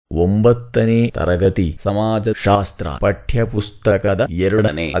9ನೇ ತರಗತಿ ಸಮಾಜಶಾಸ್ತ್ರ ಪಠ್ಯಪುಸ್ತಕದ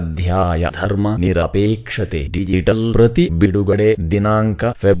 2ನೇ ಅಧ್ಯಾಯ ಧರ್ಮ ನಿರಪೇಕ್ಷತೆ ಡಿಜಿಟಲ್ ಪ್ರತಿ ಬಿಡುಗಡೆ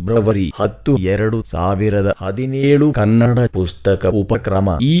ದಿನಾಂಕ ಫೆಬ್ರವರಿ 10, 2017 ಕನ್ನಡ ಪುಸ್ತಕ ಉಪಕ್ರಮ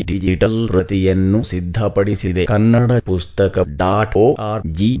ಈ ಡಿಜಿಟಲ್ ಪ್ರತಿಯನ್ನು ಸಿದ್ಧಪಡಿಸಿದೆ ಕನ್ನಡ ಪುಸ್ತಕ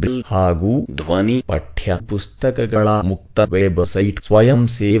 .org ಹಾಗೂ ಧ್ವನಿ ಪಠ್ಯ ಪುಸ್ತಕಗಳ ಮುಕ್ತ ವೆಬ್ಸೈಟ್ ಸ್ವಯಂ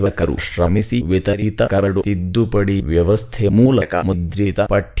ಸೇವಕರು ಶ್ರಮಿಸಿ ವಿತರಿತ ಕರಡು ತಿದ್ದುಪಡಿ ವ್ಯವಸ್ಥೆ ಮೂಲಕ ಮುದ್ರಿತ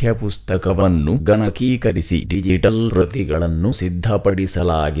ಪಠ್ಯಪುಸ್ತಕವನ್ನು ಗಣಕೀಕರಿಸಿ ಡಿಜಿಟಲ್ ಪ್ರತಿಗಳನ್ನು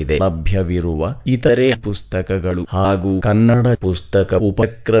ಸಿದ್ಧಪಡಿಸಲಾಗಿದೆ. ಲಭ್ಯವಿರುವ ಇತರೆ ಪುಸ್ತಕಗಳು ಹಾಗೂ ಕನ್ನಡ ಪುಸ್ತಕ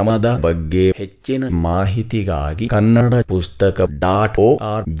ಉಪಕ್ರಮದ ಬಗ್ಗೆ ಹೆಚ್ಚಿನ ಮಾಹಿತಿಗಾಗಿ ಕನ್ನಡ ಪುಸ್ತಕ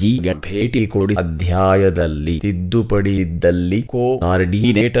 .org ಗೆ ಭೇಟಿ ಕೊಡಿ. ಅಧ್ಯಾಯದಲ್ಲಿ ತಿದ್ದುಪಡಿ ಇದ್ದಲ್ಲಿ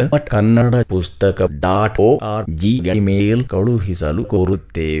ಕೋಆರ್ಡಿನೇಟರ್ ಕನ್ನಡ ಪುಸ್ತಕ .org ಗೆ ಮೇಲ್ ಕಳುಹಿಸಲು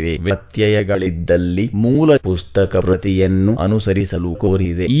ಕೋರುತ್ತೇವೆ. ವ್ಯತ್ಯಯಗಳಿದ್ದಲ್ಲಿ ಮೂಲ ಪುಸ್ತಕ ಪ್ರತಿಯನ್ನು ಅನುಸರಿಸಲು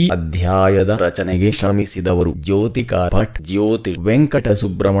ಕೋರಿದೆ. ಈ ಅಧ್ಯಾಯದ ರಚನೆಗೆ ಶ್ರಮಿಸಿದವರು ಜ್ಯೋತಿಕಾ ಭಟ್, ಜ್ಯೋತಿ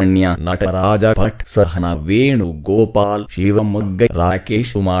ವೆಂಕಟಸುಬ್ರಹ್ಮಣ್ಯ, ನಟರಾಜ ಭಟ್, ಸಹನಾ ವೇಣುಗೋಪಾಲ್, ಶಿವಮೊಗ್ಗ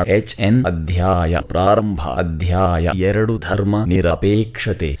ರಾಕೇಶ್ ಕುಮಾರ್ HN. ಅಧ್ಯಾಯ ಪ್ರಾರಂಭ. ಅಧ್ಯಾಯ 2 ಧರ್ಮ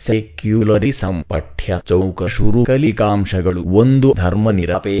ನಿರಪೇಕ್ಷತೆ ಸೆಕ್ಯುಲರಿಸಂ ಪಠ್ಯ ಚೌಕ ಶುರು. ಕಲಿಕಾಂಶಗಳು 1 ಧರ್ಮ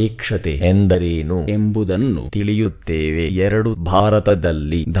ನಿರಪೇಕ್ಷತೆ ಎಂದರೇನು ಎಂಬುದನ್ನು ತಿಳಿಯುತ್ತೇವೆ. 2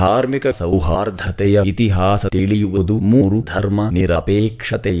 ಭಾರತದಲ್ಲಿ ಧಾರ್ಮಿಕ ಸೌಹಾರ್ದತೆಯ ಇತಿಹಾಸ ತಿಳಿಯುವುದು. 3 ಧರ್ಮ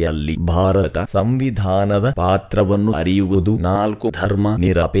ನಿರಪೇಕ್ಷತೆಯಲ್ಲಿ ಭಾರತ ಸಂವಿಧಾನದ ಪಾತ್ರವನ್ನು ಅರಿಯುವುದು. 4 ಧರ್ಮ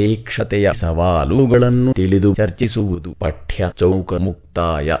ನಿರಪೇಕ್ಷತೆಯ ಸವಾಲುಗಳನ್ನು ತಿಳಿದು ಚರ್ಚಿಸುವುದು. ಪಠ್ಯ ಚೌಕ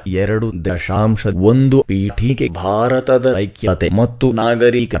ಮುಕ್ತಾಯ 2.1 ಪೀಠಿಕೆ ಭಾರತದ ಐಕ್ಯತೆ ಮತ್ತು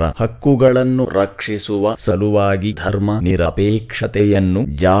ನಾಗರಿಕರ ಹಕ್ಕುಗಳನ್ನು ರಕ್ಷಿಸುವ ಸಲುವಾಗಿ ಧರ್ಮ ನಿರಪೇಕ್ಷತೆಯನ್ನು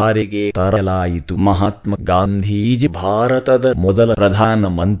ಜಾರಿಗೆ ತರಲಾಯಿತು. ಮಹಾತ್ಮ ಗಾಂಧೀಜಿ ಭಾರತದ ಮೊದಲ ಪ್ರಧಾನ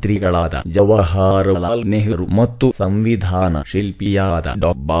ಮಂತ್ರಿಗಳಾದ ಜವಾಹರಲಾಲ್ ನೆಹರು ಮತ್ತು ಸಂವಿಧಾನ ಶಿಲ್ಪಿಯಾದ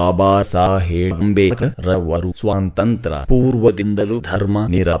ಡಾ. ಬಾಬಾ ಸಾಹೇಬ್ ಅಂಬೇಡ್ಕರ್ ರವರು ಸ್ವಾತಂತ್ರ್ಯ ಪೂರ್ವದಿಂದಲೂ ಧರ್ಮ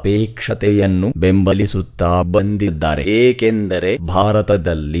ನಿರಪೇಕ್ಷತೆಯನ್ನು ಬೆಂಬಲಿಸುತ್ತಾ ಬಂದಿದ್ದಾರೆ. ಏಕೆಂದರೆ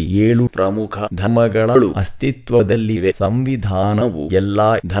ಭಾರತದಲ್ಲಿ 7 ಪ್ರಮುಖ ಧರ್ಮಗಳು ಅಸ್ತಿತ್ವದಲ್ಲಿವೆ. ಸಂವಿಧಾನವು ಎಲ್ಲಾ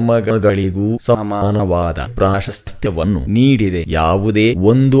ಧರ್ಮಗಳಿಗೂ ಸಮಾನವಾದ ಪ್ರಾಶಸ್ತ್ಯವನ್ನು ನೀಡಿದೆ. ಯಾವುದೇ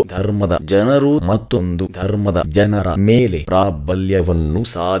ಒಂದು ಧರ್ಮದ ಜನರು ಮತ್ತೊಂದು ಧರ್ಮದ ಜನರ ಮೇಲೆ ಪ್ರಾಬಲ್ಯವನ್ನು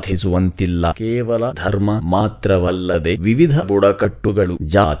ಸಾಧಿಸುವಂತಿಲ್ಲ. ಕೇವಲ ಧರ್ಮ ಮಾತ್ರವಲ್ಲದೆ ವಿವಿಧ ಬುಡಕಟ್ಟುಗಳು,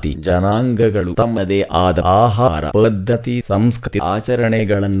 ಜಾತಿ, ಜನಾಂಗಗಳು ತಮ್ಮದೇ ಆದ ಆಹಾರ ಪದ್ಧತಿ, ಸಂಸ್ಕೃತಿ,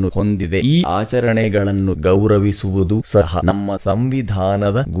 ಆಚರಣೆಗಳನ್ನು ಹೊಂದಿದೆ. ಈ ಆಚರಣೆಗಳನ್ನು ಗೌರವಿಸುವುದು ಸಹ ನಮ್ಮ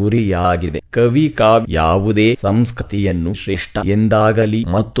ಸಂವಿಧಾನದ ಗುರಿಯಾಗಿದೆ. ಕವಿ ಕಾವ್ಯ ಯಾವುದೇ ಸಂಸ್ಕೃತಿಯನ್ನು ಶ್ರೇಷ್ಠ ಎಂದಾಗಲಿ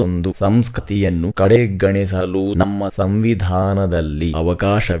ಮತ್ತೊಂದು ಸಂಸ್ಕೃತಿಯನ್ನು ಕಡೆಗಣಿಸಲು ನಮ್ಮ ಸಂವಿಧಾನದಲ್ಲಿ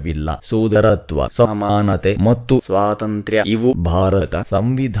ಅವಕಾಶವಿಲ್ಲ. ಸೋದರತ್ವ, ಸಮಾನತೆ ಮತ್ತು ಸ್ವಾತಂತ್ರ್ಯ ಇವು ಭಾರತ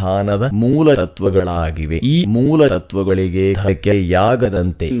ಸಂವಿಧಾನದ ಮೂಲ ತತ್ವಗಳಾಗಿವೆ. ಈ ಮೂಲ ತತ್ವಗಳಿಗೆ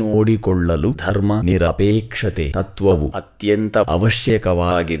ಧಕ್ಕೆಯಾಗದಂತೆ ನೋಡಿಕೊಳ್ಳಲು ಧರ್ಮ ನಿರಪೇಕ್ಷತೆ ತತ್ವವು ಅತ್ಯಂತ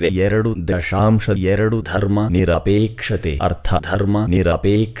ಅವಶ್ಯಕವಾಗಿದೆ. 2.2 ಧರ್ಮ ನಿರಪೇಕ್ಷತೆ ಅರ್ಥ. ಧರ್ಮ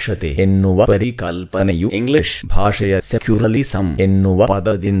ನಿರಪೇಕ್ಷತೆ ಎನ್ನುವ ಪರಿಕಲ್ಪನೆಯು ಇಂಗ್ಲಿಷ್ ಭಾಷೆಯ ಸೆಕ್ಯುಲರಿಸಂ ಎನ್ನುವ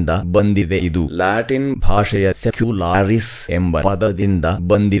ಪದದಿಂದ ಬಂದಿದೆ. ಇದು ಲ್ಯಾಟಿನ್ ಭಾಷೆಯ ಸೆಕ್ಯುಲಾರಿಸ್ ಎಂಬ ಪದದಿಂದ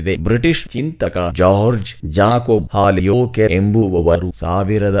ಬಂದಿದೆ. ಬ್ರಿಟಿಷ್ ಚಿಂತಕ ಜಾರ್ಜ್ ಜಾಕೋಬ್ ಹಾಲಿಯೋಕೆರ್ ಎಂಬುವವರು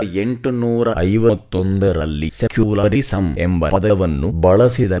 1851ರಲ್ಲಿ ಸೆಕ್ಯುಲರಿಸಂ ಎಂಬ ಪದವನ್ನು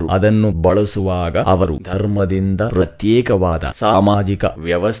ಬಳಸಿದರು. ಅದನ್ನು ಬಳಸುವಾಗ ಅವರು ಧರ್ಮದಿಂದ ಪ್ರತ್ಯೇಕವಾದ ಸಾಮಾಜಿಕ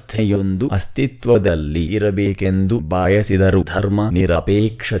ವ್ಯವಸ್ಥೆಯೊಂದು ಅಸ್ತಿತ್ವದಲ್ಲಿ ಇರಬೇಕೆಂದು ಬಯಸಿದರು. ಧರ್ಮ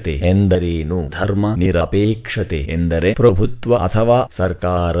ನಿರಪೇಕ್ಷತೆ ಎಂದರೇನು? ಧರ್ಮ ನಿರಪೇಕ್ಷತೆ ಎಂದರೆ ಪ್ರಭುತ್ವ ಅಥವಾ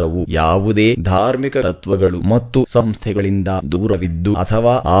ಸರ್ಕಾರವು ಯಾವುದೇ ಧಾರ್ಮಿಕ ತತ್ವಗಳು ಮತ್ತು ಸಂಸ್ಥೆಗಳಿಂದ ದೂರವಿದ್ದು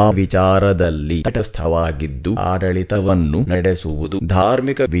ಅಥವಾ ಆ ವಿಚಾರದಲ್ಲಿ ತಟಸ್ಥವಾಗಿದ್ದು ಆಡಳಿತವನ್ನು ನಡೆಸುವುದು.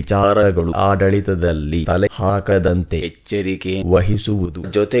 ಧಾರ್ಮಿಕ ವಿಚಾರಗಳು ಆಡಳಿತದಲ್ಲಿ ತಲೆ ಹಾಕದಂತೆ ಎಚ್ಚರಿಕೆ ವಹಿಸುವುದು.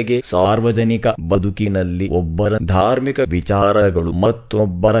 ಜೊತೆಗೆ ಸಾರ್ವಜನಿಕ ಬದುಕಿನಲ್ಲಿ ಒಬ್ಬರ ಧಾರ್ಮಿಕ ವಿಚಾರಗಳು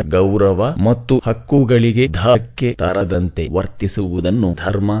ಮತ್ತೊಬ್ಬರ ಗೌರವ ಮತ್ತು ಹಕ್ಕುಗಳಿಗೆ ಧಕ್ಕೆ ತರದಂತೆ ವರ್ತಿಸುವುದನ್ನು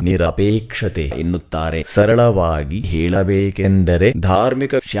ಧರ್ಮ ನಿರಪೇಕ್ಷತೆ ಎನ್ನುತ್ತಾರೆ. ಸರಳವಾಗಿ ಹೇಳಬೇಕೆಂದರೆ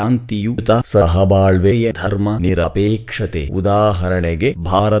ಧಾರ್ಮಿಕ ಶಾಂತಿಯುತ ಸಹಬಾಳ್ವೆಯ ಧರ್ಮ ನಿರಪೇಕ್ಷತೆ. ಉದಾಹರಣೆಗೆ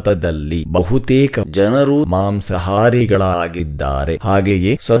ಭಾರತದಲ್ಲಿ ಬಹುತೇಕ ಜನರು ಮಾಂಸಾಹಾರಿಗಳಾಗಿದ್ದಾರೆ,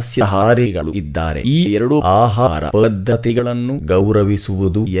 ಹಾಗೆಯೇ ಸಸ್ಯಾಹಾರಿಗಳು ಇದ್ದಾರೆ. ಈ 2 ಆಹಾರ ಪದ್ಧತಿಗಳನ್ನು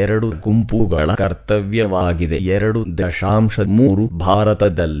ಗೌರವಿಸುವುದು 2 ಗುಂಪುಗಳ ಕರ್ತವ್ಯವಾಗಿದೆ. 2.3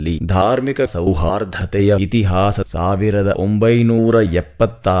 ಭಾರತದಲ್ಲಿ ಧಾರ್ಮಿಕ ಸೌಹಾರ್ದತೆಯ ಇತಿಹಾಸ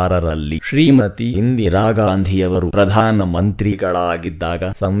 1976ರಲ್ಲಿ ಶ್ರೀಮತಿ ಇಂದಿರಾ ಗಾಂಧಿಯವರು ಪ್ರಧಾನ ಮಂತ್ರಿಗಳಾಗಿದ್ದಾಗ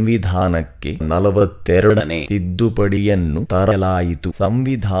ಸಂವಿಧಾನಕ್ಕೆ 42ನೇ ತಿದ್ದುಪಡಿಯನ್ನು ತರಲಾಯಿತು.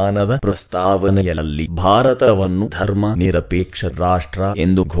 ಸಂವಿಧಾನದ ಪ್ರಸ್ತಾವನೆಯಲ್ಲಿ ಭಾರತವನ್ನು ಧರ್ಮ ನಿರಪೇಕ್ಷ ರಾಷ್ಟ್ರ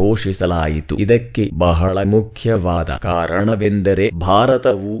ಎಂದು ಘೋಷಿಸಲಾಯಿತು. ಇದಕ್ಕೆ ಬಹಳ ಮುಖ್ಯವಾದ ಕಾರಣವೆಂದರೆ ಏಕೆಂದರೆ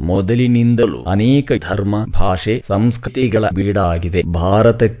ಭಾರತವು ಮೊದಲಿನಿಂದಲೂ ಅನೇಕ ಧರ್ಮ, ಭಾಷೆ, ಸಂಸ್ಕೃತಿಗಳ ಬೀಡಾಗಿದೆ.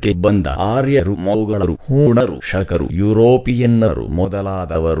 ಭಾರತಕ್ಕೆ ಬಂದ ಆರ್ಯರು, ಮೊಘಲರು, ಹೂಣರು, ಶಕರು, ಯುರೋಪಿಯನ್ನರು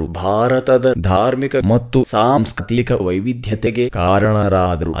ಮೊದಲಾದವರು ಭಾರತದ ಧಾರ್ಮಿಕ ಮತ್ತು ಸಾಂಸ್ಕೃತಿಕ ವೈವಿಧ್ಯತೆಗೆ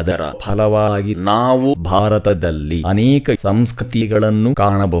ಕಾರಣರಾದರು. ಅದರ ಫಲವಾಗಿ ನಾವು ಭಾರತದಲ್ಲಿ ಅನೇಕ ಸಂಸ್ಕೃತಿಗಳನ್ನು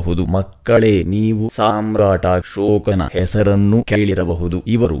ಕಾಣಬಹುದು. ಮಕ್ಕಳೇ, ನೀವು ಸಾಮ್ರಾಟ ಅಶೋಕನ ಹೆಸರನ್ನು ಕೇಳಿರಬಹುದು.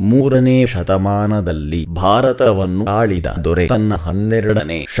 ಇವರು 3ನೇ ಶತಮಾನದಲ್ಲಿ ಭಾರತವನ್ನು ಆಳಿದ ದೊರೆ. ತನ್ನ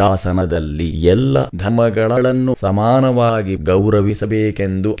 12ನೇ ಶಾಸನದಲ್ಲಿ ಎಲ್ಲ ಧರ್ಮಗಳನ್ನು ಸಮಾನವಾಗಿ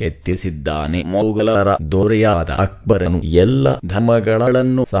ಗೌರವಿಸಬೇಕೆಂದು ಕೆತ್ತಿಸಿದ್ದಾನೆ. ಮೊಘಲರ ದೊರೆಯಾದ ಅಕ್ಬರನು ಎಲ್ಲ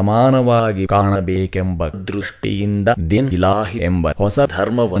ಧರ್ಮಗಳನ್ನು ಸಮಾನವಾಗಿ ಕಾಣಬೇಕೆಂಬ ದೃಷ್ಟಿಯಿಂದ ದಿನ್ ಇಲಾಹಿ ಎಂಬ ಹೊಸ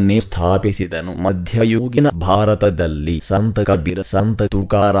ಧರ್ಮವನ್ನೇ ಸ್ಥಾಪಿಸಿದನು. ಮಧ್ಯಯುಗಿನ ಭಾರತದಲ್ಲಿ ಸಂತ ಕಬೀರ್, ಸಂತ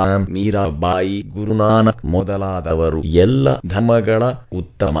ತುಕಾರಾಮ್, ಮೀರಾಬಾಯಿ, ಗುರುನಾನಕ್ ಮೊದಲಾದವರು ಎಲ್ಲ ಧರ್ಮಗಳ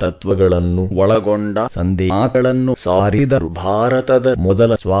ಉತ್ತಮ ತತ್ವಗಳನ್ನು ಒಳಗೊಂಡ ಸಂದೇಶಗಳನ್ನು ಸಾರಿದರು. ಭಾರತದ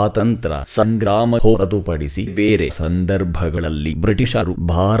ಮೊದಲ ಸ್ವಾತಂತ್ರ್ಯ ಸಂಗ್ರಾಮ ಹೊರತುಪಡಿಸಿ ಬೇರೆ ಸಂದರ್ಭಗಳಲ್ಲಿ ಬ್ರಿಟಿಷರು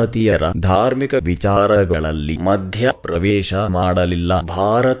ಭಾರತೀಯರ ಧಾರ್ಮಿಕ ವಿಚಾರಗಳಲ್ಲಿ ಮಧ್ಯ ಪ್ರವೇಶ ಮಾಡಲಿಲ್ಲ.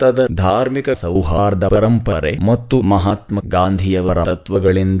 ಭಾರತದ ಧಾರ್ಮಿಕ ಸೌಹಾರ್ದ ಪರಂಪರೆ ಮತ್ತು ಮಹಾತ್ಮ ಗಾಂಧಿಯವರ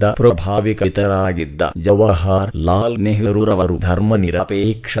ತತ್ವಗಳಿಂದ ಪ್ರಭಾವಿತರಾಗಿದ್ದ ಜವಾಹರ್ ಲಾಲ್ ನೆಹರೂರವರು ಧರ್ಮ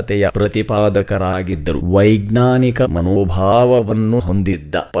ನಿರಪೇಕ್ಷತೆಯ ಪ್ರತಿಪಾದಕರಾಗಿದ್ದರು. ವೈಜ್ಞಾನಿಕ ಮನೋಭಾವವನ್ನು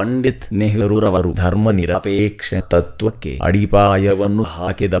ಹೊಂದಿದ್ದ ಪಂಡಿತ್ ನೆಹರೂರವರು ಧರ್ಮ ನಿರಪೇಕ್ಷ ತತ್ವಕ್ಕೆ ಅಡಿಪಾಯವನ್ನು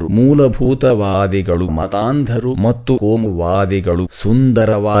ಹಾಕಿದರು. ಮೂಲಭೂತವಾದಿಗಳು, ಮತಾಂಧರು ಮತ್ತು ಕೋಮುವಾದಿಗಳು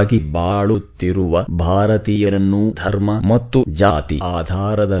ಸುಂದರವಾಗಿ ಬಾಳುತ್ತಿರುವ ಭಾರತೀಯರನ್ನು ಧರ್ಮ ಮತ್ತು ಜಾತಿ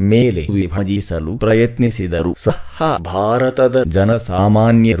ಆಧಾರದ ಮೇಲೆ ವಿಭಜಿಸಲು ಪ್ರಯತ್ನಿಸಿದರು. ಭಾರತದ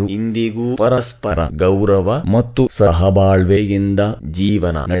ಜನಸಾಮಾನ್ಯರು ಇಂದಿಗೂ ಪರಸ್ಪರ ಗೌರವ ಮತ್ತು ಸಹಬಾಳ್ವೆಯಿಂದ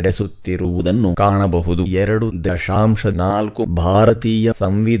ಜೀವನ ನಡೆಸುತ್ತಿರುವುದನ್ನು ಕಾಣಬಹುದು. 2.4 ಭಾರತೀಯ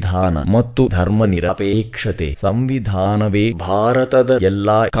ಸಂವಿಧಾನ ಮತ್ತು ಧರ್ಮ ನಿರಪೇಕ್ಷತೆ. ಸಂವಿಧಾನವೇ ಭಾರತದ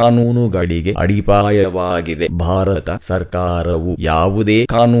ಎಲ್ಲಾ ಕಾನೂನುಗಳಿಗೆ ಅಡಿಪಾಯವಾಗಿದೆ. ಭಾರತ ಸರ್ಕಾರವು ಯಾವುದೇ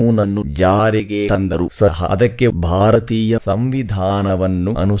ಕಾನೂನನ್ನು ಜಾರಿಗೆ ತಂದರೂ ಸಹ ಅದಕ್ಕೆ ಭಾರತೀಯ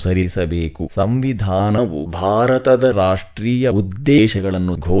ಸಂವಿಧಾನವನ್ನು ಅನುಸರಿಸಬೇಕು. ಸಂವಿಧಾನವು ಭಾರತದ ರಾಷ್ಟ್ರೀಯ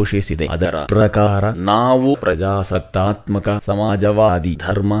ಉದ್ದೇಶಗಳನ್ನು ಘೋಷಿಸಿದೆ. ಅದರ ಪ್ರಕಾರ ನಾವು ಪ್ರಜಾಸತ್ತಾತ್ಮಕ, ಸಮಾಜವಾದಿ,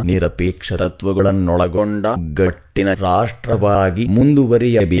 ಧರ್ಮ ನಿರಪೇಕ್ಷ ತತ್ವಗಳನ್ನೊಳಗೊಂಡ ಗಟ್ಟಿನ ರಾಷ್ಟ್ರವಾಗಿ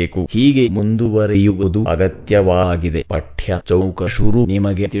ಮುಂದುವರಿಯಬೇಕು. ಹೀಗೆ ಮುಂದುವರಿಯುವುದು ಅಗತ್ಯವಾಗಿದೆ. ಪಠ್ಯ ಚೌಕ ಶುರು.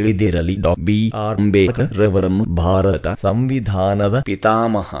 ನಿಮಗೆ ತಿಳಿದಿರಲಿ, ಡಾ.ಬಿ.ಆರ್. ಅಂಬೇಡ್ಕರ್ ರವರನ್ನು ಭಾರತ ಸಂವಿಧಾನದ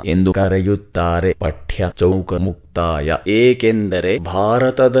ಪಿತಾಮಹ ಎಂದು ಕರೆಯುತ್ತಾರೆ. ಪಠ್ಯ ಚೌಕ ಮುಕ್ತಾಯ. ಏಕೆಂದರೆ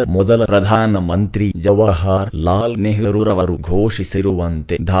ಭಾರತದ ಮೊದಲ ಪ್ರಧಾನ ಮಂತ್ರಿ ಜವಾಹರ್ ಲಾಲ್ ನೆಹರೂರವರು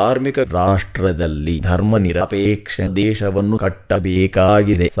ಘೋಷಿಸಿರುವಂತೆ ಧಾರ್ಮಿಕ ರಾಷ್ಟ್ರದಲ್ಲಿ ಧರ್ಮ ನಿರಪೇಕ್ಷ ದೇಶವನ್ನು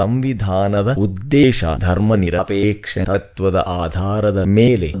ಕಟ್ಟಬೇಕಾಗಿದೆ. ಸಂವಿಧಾನದ ಉದ್ದೇಶ ಧರ್ಮ ನಿರಪೇಕ್ಷ ತತ್ವದ ಆಧಾರದ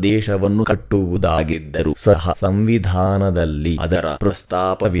ಮೇಲೆ ದೇಶವನ್ನು ಕಟ್ಟುವುದಾಗಿದ್ದರೂ ಸಹ ಸಂವಿಧಾನದಲ್ಲಿ ಅದರ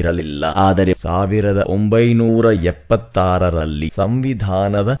ಪ್ರಸ್ತಾಪವಿರಲಿಲ್ಲ. ಆದರೆ 1976ರಲ್ಲಿ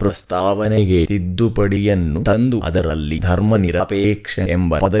ಸಂವಿಧಾನದ ಪ್ರಸ್ತಾವನೆಗೆ ತಿದ್ದುಪಡಿಯನ್ನು ತಂದು ಅದರಲ್ಲಿ ಧರ್ಮ ನಿರಪೇಕ್ಷ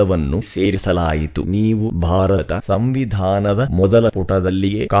ಎಂಬ ಪದವನ್ನು ಸೇರಿಸಲಾಯಿತು. ನೀವು ಭಾರತ ಸಂವಿಧಾನದ ಮೊದಲ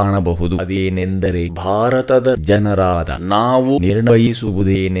ಪುಟದಲ್ಲಿಯೇ ಕಾಣಬಹುದು. ಅದೇನೆಂದರೆ, ಭಾರತದ ಜನರಾದ ನಾವು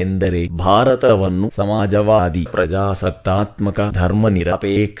ನಿರ್ಣಯಿಸುವುದೇನೆಂದರೆ ಭಾರತವನ್ನು ಸಮಾಜವಾದಿ, ಪ್ರಜಾಸತ್ತಾತ್ಮಕ, ಧರ್ಮ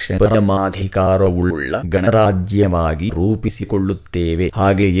ನಿರಪೇಕ್ಷ, ಪರಮಾಧಿಕಾರವುಳ್ಳ ಗಣರಾಜ್ಯವಾಗಿ ರೂಪಿಸಿಕೊಳ್ಳುತ್ತೇವೆ.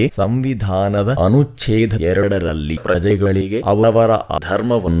 ಹಾಗೆಯೇ ಸಂವಿಧಾನದ ಅನುಚ್ಛೇದ 2ರಲ್ಲಿ ಪ್ರಜೆಗಳಿಗೆ ಅವರ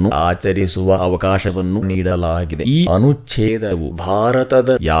ಧರ್ಮವನ್ನು ಆಚರಿಸುವ ಅವಕಾಶವನ್ನು ನೀಡಲಾಗಿದೆ. ಈ ಅನುಚ್ಛೇದವು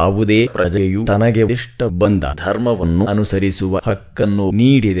ಭಾರತದ ಯಾವುದೇ ಪ್ರಜೆಯು ತನಗೆ ಇಷ್ಟ ಬಂದ ಧರ್ಮವನ್ನು ಅನುಸರಿಸುವ ಹಕ್ಕನ್ನು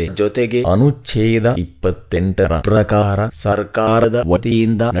ನೀಡಿದೆ. ಜೊತೆಗೆ ಅನುಚ್ಛೇದ 28ರ ಪ್ರಕಾರ ಸರ್ಕಾರದ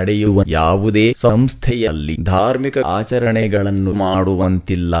ವತಿಯಿಂದ ನಡೆಯುವ ಯಾವುದೇ ಸಂಸ್ಥೆಯಲ್ಲಿ ಧಾರ್ಮಿಕ ಆಚರಣೆಗಳನ್ನು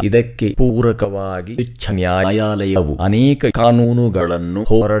ಮಾಡುವಂತಿಲ್ಲ. ಇದಕ್ಕೆ ಪೂರಕವಾಗಿ ಉಚ್ಚ ನ್ಯಾಯಾಲಯವು ಅನೇಕ ಕಾನೂನುಗಳನ್ನು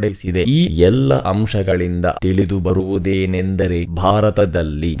ಹೊರಡಿಸಿದೆ. ಈ ಎಲ್ಲ ಅಂಶಗಳಿಂದ ತಿಳಿದು ಬರುವುದೇನೆಂದರೆ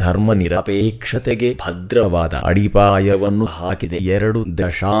ಭಾರತದಲ್ಲಿ ಧರ್ಮ ನಿರಪೇಕ್ಷತೆಗೆ ಭದ್ರವಾದ ಅಡಿಪಾಯವನ್ನು ಹಾಕಿದೆ.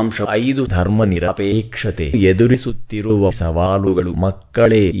 2.5 ಧರ್ಮ ನಿರಪೇಕ್ಷತೆ ಎದುರಿಸುತ್ತಿರುವ ಸವಾಲುಗಳು.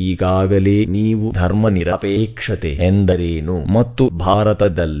 ಮಕ್ಕಳೇ, ಈಗಾಗಲೇ ನೀವು ಧರ್ಮ ನಿರಪೇಕ್ಷತೆ ಎಂದರೇನು ಮತ್ತು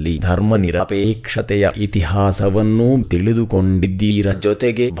ಭಾರತದಲ್ಲಿ ಧರ್ಮ ನಿರಪೇಕ್ಷತೆಯ ಇತಿಹಾಸವನ್ನೂ ತಿಳಿದುಕೊಂಡಿದ್ದೀರ.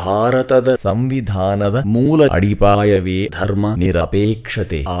 ಜೊತೆಗೆ ಭಾರತದ ಸಂವಿಧಾನದ ಮೂಲ ಅಡಿಪಾಯವೇ ಧರ್ಮ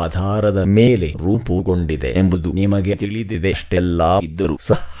ನಿರಪೇಕ್ಷತೆ ಆಧಾರದ ಮೇಲೆ ರೂಪುಗೊಂಡಿದೆ ಎಂಬುದು ನಿಮಗೆ ತಿಳಿದಿದೆ. ಅಷ್ಟೆಲ್ಲ ಇದ್ದರೂ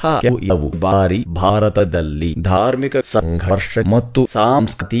ಸಹ ಕೆಲವು ಬಾರಿ ಭಾರತದಲ್ಲಿ ಧಾರ್ಮಿಕ ಸಂಘರ್ಷ ಮತ್ತು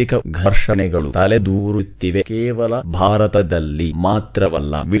ಸಾಂಸ್ಕೃತಿಕ ಘರ್ಷಣೆಗಳು ತಲೆದೂರುತ್ತಿವೆ. ಕೇವಲ ಭಾರತದಲ್ಲಿ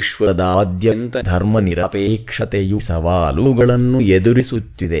ಮಾತ್ರವಲ್ಲ, ವಿಶ್ವದಾದ್ಯಂತ ಧರ್ಮನಿರಪೇಕ್ಷತೆಯು ಸವಾಲುಗಳನ್ನು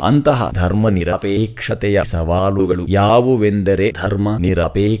ಎದುರಿಸುತ್ತಿದೆ. ಅಂತಹ ಧರ್ಮನಿರಪೇಕ್ಷತೆಯ ಸವಾಲುಗಳು ಯಾವುವೆಂದರೆ, ಧರ್ಮ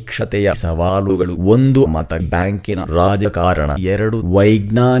ನಿರಪೇಕ್ಷತೆಯ ಸವಾಲುಗಳು: 1. ಮತ ಬ್ಯಾಂಕಿನ ರಾಜಕಾರಣ. 2.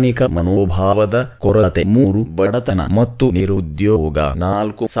 ವೈಜ್ಞಾನಿಕ ಮನೋಭಾವದ ಕೊರತೆ. 3. ಬಡತನ ಮತ್ತು ನಿರುದ್ಯೋಗ.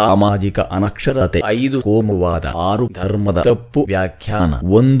 4. ಸಾಮಾಜಿಕ ಅನಕ್ಷರತೆ. 5. ಕೋಮುವಾದ. 6. ಧರ್ಮದ ತಪ್ಪು ವ್ಯಾಖ್ಯಾನ.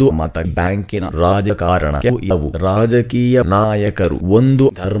 1. ಮತ ಬ್ಯಾಂಕಿನ ರಾಜಕಾರಣ. ಇವು ರಾಜಕೀಯ ನಾಯಕರು ಒಂದು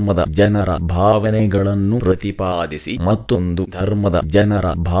ಧರ್ಮದ ಜನರ ಭಾವನೆಗಳನ್ನು ಪ್ರತಿಪಾದಿಸಿ ಮತ್ತೊಂದು ಧರ್ಮದ ಜನರ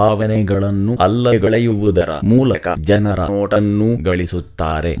ಭಾವನೆಗಳನ್ನು ಅಲ್ಲಗಳೆಯುವುದರ ಮೂಲಕ ಜನರ ನೋಟನ್ನು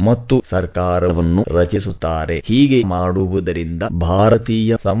ಗಳಿಸುತ್ತಾರೆ ಮತ್ತು ಸರ್ಕಾರವನ್ನು ರಚಿಸುತ್ತಾರೆ. ಹೀಗೆ ಮಾಡುವುದರಿಂದ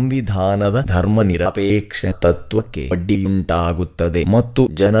ಭಾರತೀಯ ಸಂವಿಧಾನದ ಧರ್ಮನಿರಪೇಕ್ಷ ತತ್ವಕ್ಕೆ ಅಡ್ಡಿಯುಂಟಾಗುತ್ತದೆ ಮತ್ತು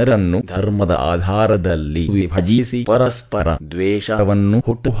ಜನರನ್ನು ಧರ್ಮದ ಆಧಾರದಲ್ಲಿ ವಿಭಜಿಸಿ ಪರಸ್ಪರ ದ್ವೇಷವನ್ನು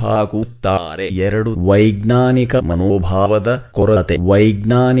ಹುಟ್ಟುಹಾಕುತ್ತಾರೆ. 2. ವೈಜ್ಞಾನಿಕ ಮನೋಭಾವದ ಕೊರತೆ.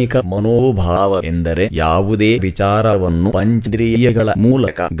 ವೈಜ್ಞಾನಿಕ ಮನೋಭಾವ ಎಂದರೆ ಯಾವುದೇ ವಿಚಾರವನ್ನು ಪಂಚೇಂದ್ರಿಯಗಳ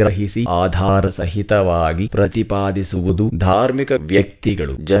ಮೂಲಕ ಗ್ರಹಿಸಿ ಆಧಾರ ಸಹಿತವಾಗಿ ಪ್ರತಿಪಾದಿಸುವುದು. ಧಾರ್ಮಿಕ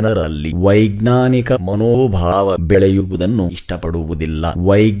ವ್ಯಕ್ತಿಗಳು ಜನರಲ್ಲಿ ವೈಜ್ಞಾನಿಕ ಮನೋಭಾವ ಬೆಳೆಯುವುದನ್ನು ಇಷ್ಟಪಡುವುದಿಲ್ಲ.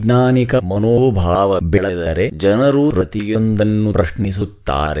 ವೈಜ್ಞಾನಿಕ ಮನೋಭಾವ ಬೆಳೆದರೆ ಜನರು ಪ್ರತಿಯೊಂದನ್ನು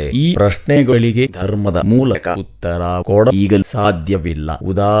ಪ್ರಶ್ನಿಸುತ್ತಾರೆ. ಈ ಪ್ರಶ್ನೆಗಳಿಗೆ ಧರ್ಮದ ಮೂಲಕ ಉತ್ತರ ಕೊಡಲು ಸಾಧ್ಯವಿಲ್ಲ.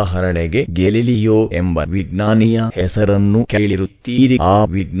 ಉದಾಹರಣೆಗೆ, ಗೆಲಿಲಿಯೋ ಎಂಬ ವಿಜ್ಞಾನಿಯ ಹೆಸರನ್ನು ಕೇಳಿರುತ್ತೀರಿ. ಆ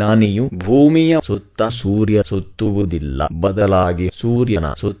ವಿಜ್ಞಾನಿಯು ಭೂಮಿಯ ಸುತ್ತ ಸೂರ್ಯ ಸುತ್ತುವುದಿಲ್ಲ, ಬದಲಾಗಿ ಸೂರ್ಯನ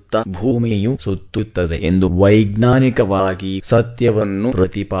ಸುತ್ತ ಭೂಮಿಯು ಸುತ್ತುತ್ತದೆ ಎಂದು ವೈಜ್ಞಾನಿಕವಾಗಿ ಸತ್ಯವನ್ನು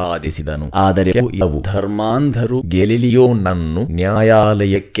ಪ್ರತಿಪಾದಿಸಿದನು. ಆದರೆ ಇವು ಧರ್ಮಾಂಧರು ಗೆಲಿಲಿಯೋನನ್ನು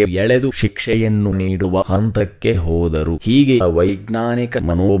ನ್ಯಾಯಾಲಯಕ್ಕೆ ಎಳೆದು ಶಿಕ್ಷೆಯನ್ನು ನೀಡುವ ಹಂತಕ್ಕೆ ಹೋದರು. ಹೀಗೆ ವೈಜ್ಞಾನಿಕ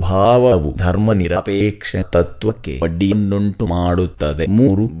ಮನೋಭಾವವು ಧರ್ಮನಿರಪೇಕ್ಷ ತತ್ವಕ್ಕೆ ಅಡ್ಡಿಯನ್ನುಂಟು ಮಾಡುತ್ತದೆ.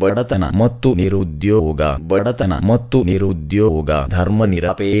 3. ಬಡತನ ಮತ್ತು ನಿರುದ್ಯೋಗ. ಬಡತನ ಮತ್ತು ನಿರುದ್ಯೋಗ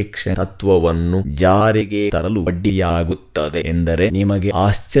ಧರ್ಮನಿರಪೇಕ್ಷ ತತ್ವವನ್ನು ಜಾರಿಗೆ ತರಲು ಅಡ್ಡಿಯಾಗುತ್ತದೆ ಎಂದರೆ ನಿಮಗೆ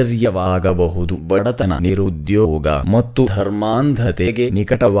ಆಶ್ಚರ್ಯವಾಗಬಹುದು. ಬಡತನ, ನಿರುದ್ಯೋಗ ಮತ್ತು ಧರ್ಮಾಂಧತೆಗೆ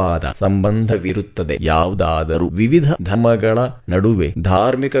ನಿಕಟವಾದ ಸಂಬಂಧವಿರುತ್ತದೆ. ಯಾವುದಾದರೂ ವಿವಿಧ ಧರ್ಮಗಳ ನಡುವೆ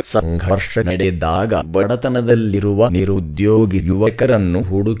ಧಾರ್ಮಿಕ ಸಂಘರ್ಷ ನಡೆದಾಗ ಬಡತನದಲ್ಲಿರುವ ನಿರುದ್ಯೋಗಿ ಯುವಕರನ್ನು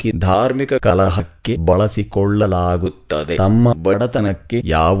ಹುಡುಕಿ ಧಾರ್ಮಿಕ ಕಲಹಕ್ಕೆ ಬಳಸಿಕೊಳ್ಳಲಾಗುತ್ತದೆ. ತಮ್ಮ ಬಡತನಕ್ಕೆ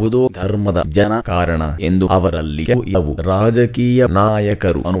ಯಾವುದೋ ಧರ್ಮದ ಜನ ಕಾರಣ ಎಂದು ಅವರಲ್ಲಿ ಕೆಲವು ರಾಜಕೀಯ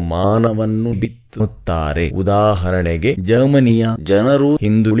ನಾಯಕರು ಅನುಮಾನವನ್ನು ಬಿತ್ತುತ್ತಾರೆ. ಉದಾಹರಣೆಗೆ, ಜರ್ಮನಿಯ ಜನರು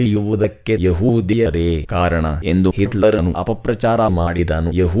ಹಿಂದುಳಿಯುವುದಕ್ಕೆ ಯಹೂದಿಯರೇ ಕಾರಣ ಎಂದು ಹಿಟ್ಲರನು ಅಪಪ್ರಚಾರ ಮಾಡಿದನು.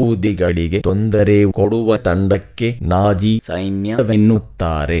 ಯಹೂದಿಗಳಿಗೆ ತೊಂದರೆ ಕೊಡುವ ತಂಡಕ್ಕೆ ನಾಜಿ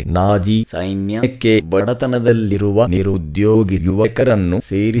ಸೈನ್ಯವೆನ್ನುತ್ತಾರೆ. ನಾಜಿ ಸೈನ್ಯಕ್ಕೆ ಬಡತನದಲ್ಲಿರುವ ನಿರುದ್ಯೋಗಿ ಯುವಕರನ್ನು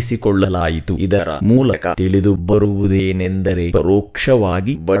ಸೇರಿಸಿಕೊಳ್ಳಲಾಯಿತು. ಇದರ ಮೂಲಕ ತಿಳಿದು ಬರುವುದೇನೆಂದರೆ,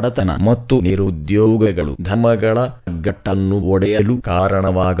 ಪರೋಕ್ಷವಾಗಿ ಬಡತನ ಮತ್ತು ನಿರುದ್ಯೋಗಗಳು ಧರ್ಮಗಳ ಗಟ್ಟನ್ನು ಒಡೆಯಲು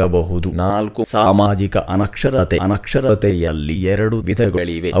ಕಾರಣವಾಗಬಹುದು. 4. ಸಾಮಾಜಿಕ ಅನಕ್ಷರತೆ. ಅನಕ್ಷರತೆಯಲ್ಲಿ 2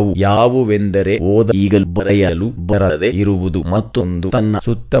 ವಿಧಗಳಿವೆ. ಅವು ಯಾವುವೆಂದರೆ, ಈಗಲೂ ಬರೆಯಲು ಬರದೆ ಇರುವುದು, ಮತ್ತೊಂದು ತನ್ನ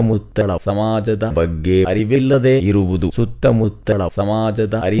ಸುತ್ತಮುತ್ತಲ ಸಮಾಜದ ಬಗ್ಗೆ ಅರಿವಿಲ್ಲದೆ ಇರುವುದು. ಸುತ್ತಮುತ್ತಲ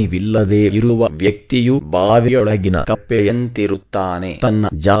ಸಮಾಜದ ಅರಿವಿಲ್ಲದೆ ಇರುವ ವ್ಯಕ್ತಿಯು ಬಾವಿಯೊಳಗಿನ ಕಪ್ಪೆಯಂತಿರುತ್ತಾನೆ. ತನ್ನ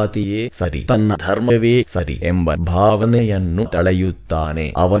ಜಾತಿಯೇ ಸರಿ, ತನ್ನ ಧರ್ಮವೇ ಸರಿ ಎಂಬ ಭಾವನೆಯನ್ನು ತಳೆಯುತ್ತಾನೆ.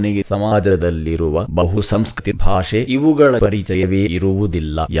 ಅವನಿಗೆ ಸಮಾಜದಲ್ಲಿರುವ ಬಹುಸಂಸ್ಕೃತಿ, ಭಾಷೆ ಇವುಗಳ ಪರಿಚಯವೇ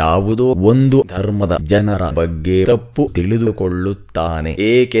ಇರುವುದಿಲ್ಲ. ಯಾವುದೋ ಒಂದು ಧರ್ಮದ ಜನರ ಬಗ್ಗೆ ತಪ್ಪು ತಿಳಿದುಕೊಳ್ಳುತ್ತಾನೆ,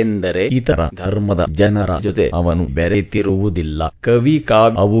 ಏಕೆಂದರೆ ಇತರ ಧರ್ಮದ ಜನರ ಜೊತೆ ಅವನು ಬೆರೆತಿರುವುದಿಲ್ಲ. ಕವಿ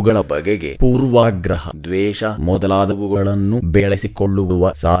ಕಾವ್ಯ ಅವುಗಳ ಬಗೆಗೆ ಪೂರ್ವಾಗ್ರಹ, ದ್ವೇಷ ಮೊದಲಾದವುಗಳನ್ನು ಬೆಳೆಸಿಕೊಳ್ಳುವ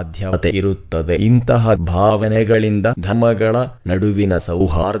ಸಾಧ್ಯತೆ ಇರುತ್ತದೆ. ಇಂತಹ ಭಾವನೆಗಳಿಂದ ಧರ್ಮಗಳ ನಡುವಿನ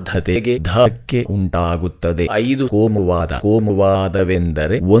ಸೌಹಾರ್ದತೆಗೆ ಧಕ್ಕೆ ಉಂಟಾಗುತ್ತದೆ. 5. ಕೋಮುವಾದ.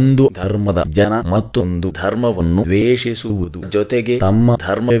 ಕೋಮುವಾದವೆಂದರೆ ಒಂದು ಧರ್ಮದ ಜನ ಮತ್ತೊಂದು ಧರ್ಮವನ್ನು ದ್ವೇಷಿಸುವುದು, ಜೊತೆಗೆ ತಮ್ಮ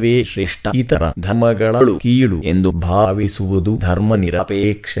ಧರ್ಮವೇ ಶ್ರೇಷ್ಠ, ಇತರ ಧರ್ಮಗಳು ಕೀಳು ಎಂದು ಭಾವಿಸುವುದು.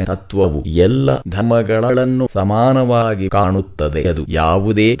 ಧರ್ಮನಿರಪೇಕ್ಷ ತತ್ವವು ಎಲ್ಲ ಧರ್ಮಗಳನ್ನು ಸಮಾನವಾಗಿ ಕಾಣುತ್ತದೆ. ಅದು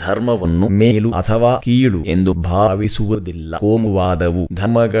ಯಾವುದೇ ಧರ್ಮವನ್ನು ಮೇಲು ಅಥವಾ ಕೀಳು ಎಂದು ಭಾವಿಸುವುದಿಲ್ಲ. ಕೋಮುವಾದವು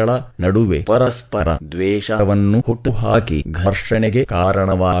ಧರ್ಮಗಳ ನಡುವೆ ಪರಸ್ಪರ ದ್ವೇಷವನ್ನು ಹುಟ್ಟುಹಾಕಿ ಘರ್ಷಣೆಗೆ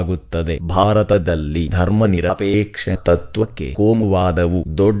ಕಾರಣವಾಗುತ್ತದೆ. ಭಾರತದಲ್ಲಿ ಧರ್ಮನಿರಪೇಕ್ಷ ತತ್ವಕ್ಕೆ ಕೋಮುವಾದವು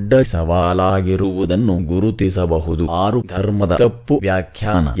ದೊಡ್ಡ ಸವಾಲಾಗಿರುವುದನ್ನು ಗುರುತಿಸಬಹುದು. 6. ಧರ್ಮದ ತಪ್ಪು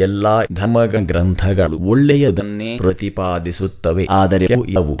ವ್ಯಾಖ್ಯಾನ. ಎಲ್ಲಾ ಧರ್ಮಗಳ ಗ್ರಂಥಗಳು ಒಳ್ಳೆಯದನ್ನೇ ಪ್ರತಿಪಾದಿಸುತ್ತವೆ. ಆದರೆ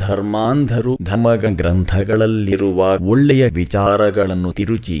ಇವು ಧರ್ಮಾಂಧರು ಗ್ರಂಥಗಳಲ್ಲಿರುವ ಒಳ್ಳೆಯ ವಿಚಾರಗಳನ್ನು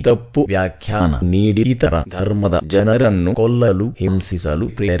ತಿರುಚಿ ತಪ್ಪು ವ್ಯಾಖ್ಯಾನ ನೀಡಿ ಇತರ ಧರ್ಮದ ಜನರನ್ನು ಕೊಲ್ಲಲು ಹಿಂಸಿಸಲು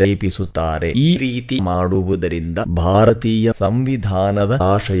ಪ್ರೇರೇಪಿಸುತ್ತಾರೆ. ಈ ರೀತಿ ಮಾಡುವುದರಿಂದ ಭಾರತೀಯ ಸಂವಿಧಾನದ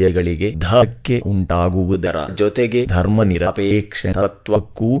ಆಶಯಗಳಿಗೆ ಧಕ್ಕೆ ಉಂಟಾಗುವುದರ ಜೊತೆಗೆ ಧರ್ಮನಿರಪೇಕ್ಷ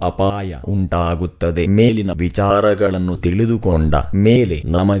ತತ್ವಕ್ಕೂ ಅಪಾಯ ಉಂಟಾಗುತ್ತದೆ. ಮೇಲಿನ ವಿಚಾರಗಳನ್ನು ತಿಳಿದುಕೊಂಡ ಮೇಲೆ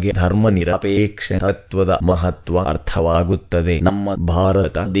ನಮಗೆ ಧರ್ಮನಿರಪೇಕ್ಷ ತತ್ವದ ಮಹತ್ವ ಅರ್ಥವಾಗುತ್ತದೆ. ನಮ್ಮ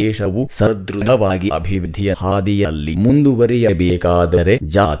ಭಾರತ ದೇಶವು ಸದೃಢವಾಗಿ ಅಭಿವೃದ್ಧಿಯ ಹಾದಿಯಲ್ಲಿ ಮುಂದುವರಿಯಬೇಕಾದರೆ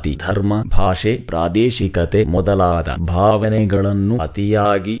ಜಾತಿ, ಧರ್ಮ, ಭಾಷೆ, ಪ್ರಾದೇಶಿಕತೆ ಮೊದಲಾದ ಭಾವನೆಗಳನ್ನು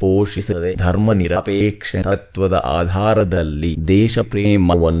ಅತಿಯಾಗಿ ಪೋಷಿಸದೆ ಧರ್ಮನಿರಪೇಕ್ಷ ತತ್ವದ ಆಧಾರದಲ್ಲಿ ದೇಶ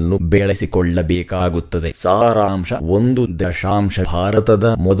ಪ್ರೇಮವನ್ನು ಬೆಳೆಸಿಕೊಳ್ಳಬೇಕಾಗುತ್ತದೆ. ಸಾರಾಂಶ 1. ಭಾರತದ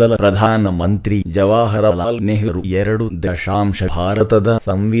ಮೊದಲ ಪ್ರಧಾನ ಮಂತ್ರಿ ಜವಾಹರಲಾಲ್ ನೆಹರು. 2. ಭಾರತದ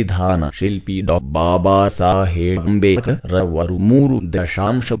ಸಂವಿಧಾನ ಶಿಲ್ಪಿ ಬಾಬಾ ಸಾಹೇಬ್ ಅಂಬೇಡ್ಕರ್ ರವರು.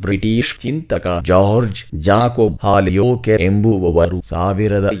 3. ಬ್ರಿಟಿಷ್ ಚಿಂತಕ ಜಾರ್ಜ್ ಜಾಕೋಬ್ ಹಾಲಿಯೋಕೆರ್ ಎಂಬುವವರು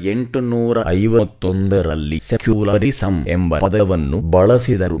 1851ರಲ್ಲಿ ಸೆಕ್ಯುಲರಿಸಂ ಎಂಬ ಪದವನ್ನು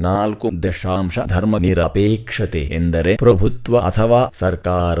ಬಳಸಿದರು. 4. ಧರ್ಮನಿರಪೇಕ್ಷತೆ ಎಂದರೆ ಪ್ರಭುತ್ವ ಅಥವಾ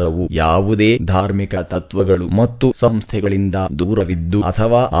ಸರ್ಕಾರವು ಯಾವುದೇ ಧಾರ್ಮಿಕ ತತ್ವಗಳು ಮತ್ತು ಸಂಸ್ಥೆಗಳಿಂದ ದೂರವಿದ್ದು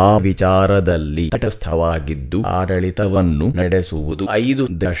ಅಥವಾ ಆ ವಿಚಾರದಲ್ಲಿ ತಟಸ್ಥವಾಗಿದ್ದು ಆಡಳಿತವನ್ನು ನಡೆಸುವುದು. 5.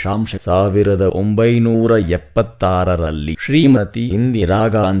 1976ರಲ್ಲಿ ಶ್ರೀಮತಿ ಇಂದಿರಾ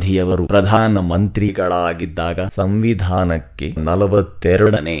ಗಾಂಧಿಯವರು ಪ್ರಧಾನ ಮಂತ್ರಿಗಳಾಗಿದ್ದಾಗ ಸಂವಿಧಾನಕ್ಕೆ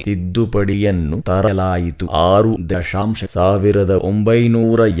 42ನೇ ತಿದ್ದುಪಡಿಯನ್ನು ತರಲಾಯಿತು. 6.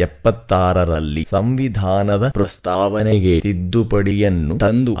 1976ರಲ್ಲಿ ಸಂವಿಧಾನದ ಪ್ರಸ್ತಾವನೆಗೆ ತಿದ್ದುಪಡಿಯನ್ನು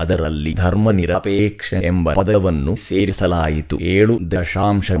ತಂದು ಅದರಲ್ಲಿ ಧರ್ಮನಿರಪೇಕ್ಷ ಎಂಬ ಪದವನ್ನು ಸೇರಿಸಲಾಯಿತು.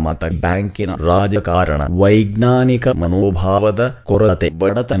 7. ಮತ ಬ್ಯಾಂಕಿನ ರಾಜಕಾರಣ, ವೈಜ್ಞಾನಿಕ ಮನೋಭಾವದ ಕೊರತೆ,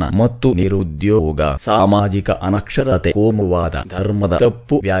 ಬಡತನ ಮತ್ತು ನಿರುದ್ಯೋಗ, ಸಾಮಾಜಿಕ ಅನಕ್ಷರತೆ, ಕೋಮುವಾದ, ಧರ್ಮದ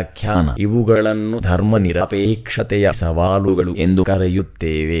ತಪ್ಪು ವ್ಯಾಖ್ಯಾನ ಇವುಗಳನ್ನು ಧರ್ಮನಿರಪೇಕ್ಷತೆಯ ಸವಾಲುಗಳು ಎಂದು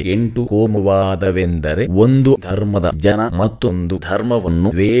ಕರೆಯುತ್ತೇವೆ. 8. ಕೋಮುವಾದವೆಂದರೆ ಒಂದು ಧರ್ಮದ ಜನ ಮತ್ತೊಂದು ಧರ್ಮವನ್ನು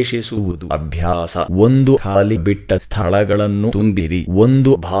ದ್ವೇಷಿಸುವುದು ಅಭ್ಯಾಸ. ಒಂದು ಖಾಲಿ ಬಿಟ್ಟ ಸ್ಥಳಗಳನ್ನು ತುಂಬಿರಿ.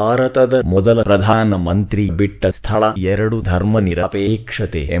 ಒಂದು ಭಾರತದ ಮೊದಲ ಪ್ರಧಾನ ಮಂತ್ರಿ ಬಿಟ್ಟ ಸ್ಥಳ. 2.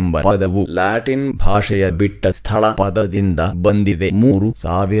 ಧರ್ಮನಿರಪೇಕ್ಷತೆ ಎಂಬ ಪದವು ಲ್ಯಾಟಿನ್ ಭಾಷೆಯ ಬಿಟ್ಟ ಸ್ಥಳ ಪದದಿಂದ ಬಂದಿದೆ. 3.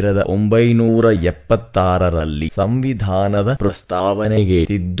 1976ರಲ್ಲಿ ಸಂವಿಧಾನದ ಪ್ರಸ್ತಾವನೆಗೆ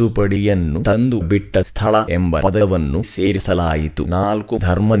ತಿದ್ದುಪಡಿಯನ್ನು ತಂದು ಬಿಟ್ಟ ಸ್ಥಳ ಎಂಬ ಪದವನ್ನು ಸೇರಿಸಲಾಯಿತು. 4.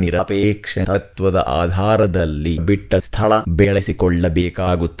 ಧರ್ಮನಿರಪೇಕ್ಷ ತತ್ವದ ಆಧಾರದಲ್ಲಿ ಬಿಟ್ಟ ಸ್ಥಳ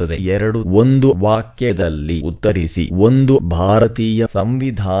ಬೆಳೆಸಿಕೊಳ್ಳಬೇಕಾಗುತ್ತದೆ. 2. ಒಂದು ವಾಕ್ಯದಲ್ಲಿ ಉತ್ತರಿಸಿ. 1. ಭಾರತೀಯ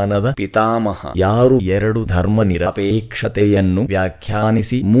ಸಂವಿಧಾನದ ಪಿತಾಮಹ ಯಾರು? 2. ಧರ್ಮನಿರಪೇಕ್ಷತೆಯನ್ನು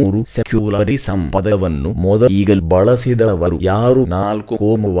ವ್ಯಾಖ್ಯಾನಿಸಿ. 3. ಸೆಕ್ಯುಲರಿಸಂ ಪದವನ್ನು ಮೊದಲಿಗೆ ಬಳಸಿದವರು ಯಾರು? 4.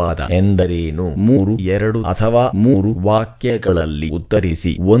 ಕೋಮುವಾದ ಎಂದರೇನು? 3. 2 ಅಥವಾ 3 ವಾಕ್ಯಗಳಲ್ಲಿ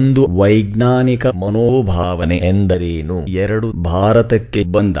ಉತ್ತರಿಸಿ. 1. ವೈಜ್ಞಾನಿಕ ಮನೋಭಾವನೆ ಎಂದರೇನು? 2. ಭಾರತಕ್ಕೆ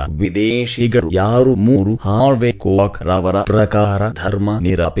ಬಂದ ವಿದೇಶಿಗರು ಯಾರು? 3. ಹಾರ್ವೆ ಕೋಕ್ ರವರ ಪ್ರಕಾರ ಧರ್ಮ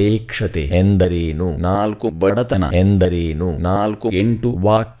ನಿರಪೇಕ್ಷತೆ ಎಂದರೇನು? 4. ಬಡತನ ಎಂದರೇನು? 4. 8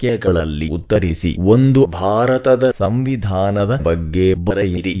 ವಾಕ್ಯಗಳಲ್ಲಿ ಉತ್ತರಿಸಿ. 1. ಭಾರತದ ಸಂವಿಧಾನದ ಬಗ್ಗೆ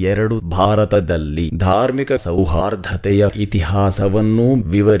ಬರೆಯಿರಿ. 2. ಭಾರತದಲ್ಲಿ ಧಾರ್ಮಿಕ ಸೌಹಾರ್ದತೆಯ ಇತಿಹಾಸವನ್ನು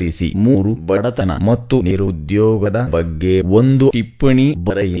ವಿವರಿಸಿ. 3. ಬಡತನ ಮತ್ತು ನಿರುದ್ಯೋಗದ ಬಗ್ಗೆ ಒಂದು ಟಿಪ್ಪಣಿ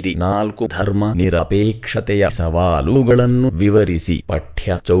ಬರೆಯಿರಿ. 4. ಧರ್ಮ ನಿರಪೇಕ್ಷತೆಯ ಸವಾಲುಗಳನ್ನು ವಿವರಿಸಿ.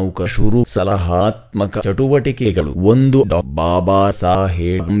 ಪಠ್ಯ ಚೌಕ ಶುರು ಸಲಹಾತ್ಮಕ ಚಟುವಟಿಕೆಗಳು. 1. ಬಾಬಾ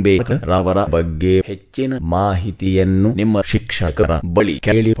ಸಾಹೇಬ್ ಅಂಬೇಡ್ಕರ್ ರವರ ಬಗ್ಗೆ ಹೆಚ್ಚಿನ ಮಾಹಿತಿಯನ್ನು ನಿಮ್ಮ ಶಿಕ್ಷಕರ ಬಳಿ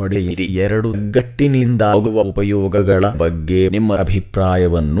ಕೇಳಿ ಪಡೆಯಿರಿ. 2. ಗಟ್ಟಿನಿಂದಾಗುವ ಉಪಯೋಗಗಳ ಬಗ್ಗೆ ನಿಮ್ಮ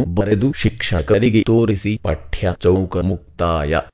ಅಭಿಪ್ರಾಯವನ್ನು ಬರೆದು ಶಿಕ್ಷಕರಿಗೆ ತೋರಿಸಿ. ಪಠ್ಯ ಚೌಕ ಮುಕ್ತಾಯ.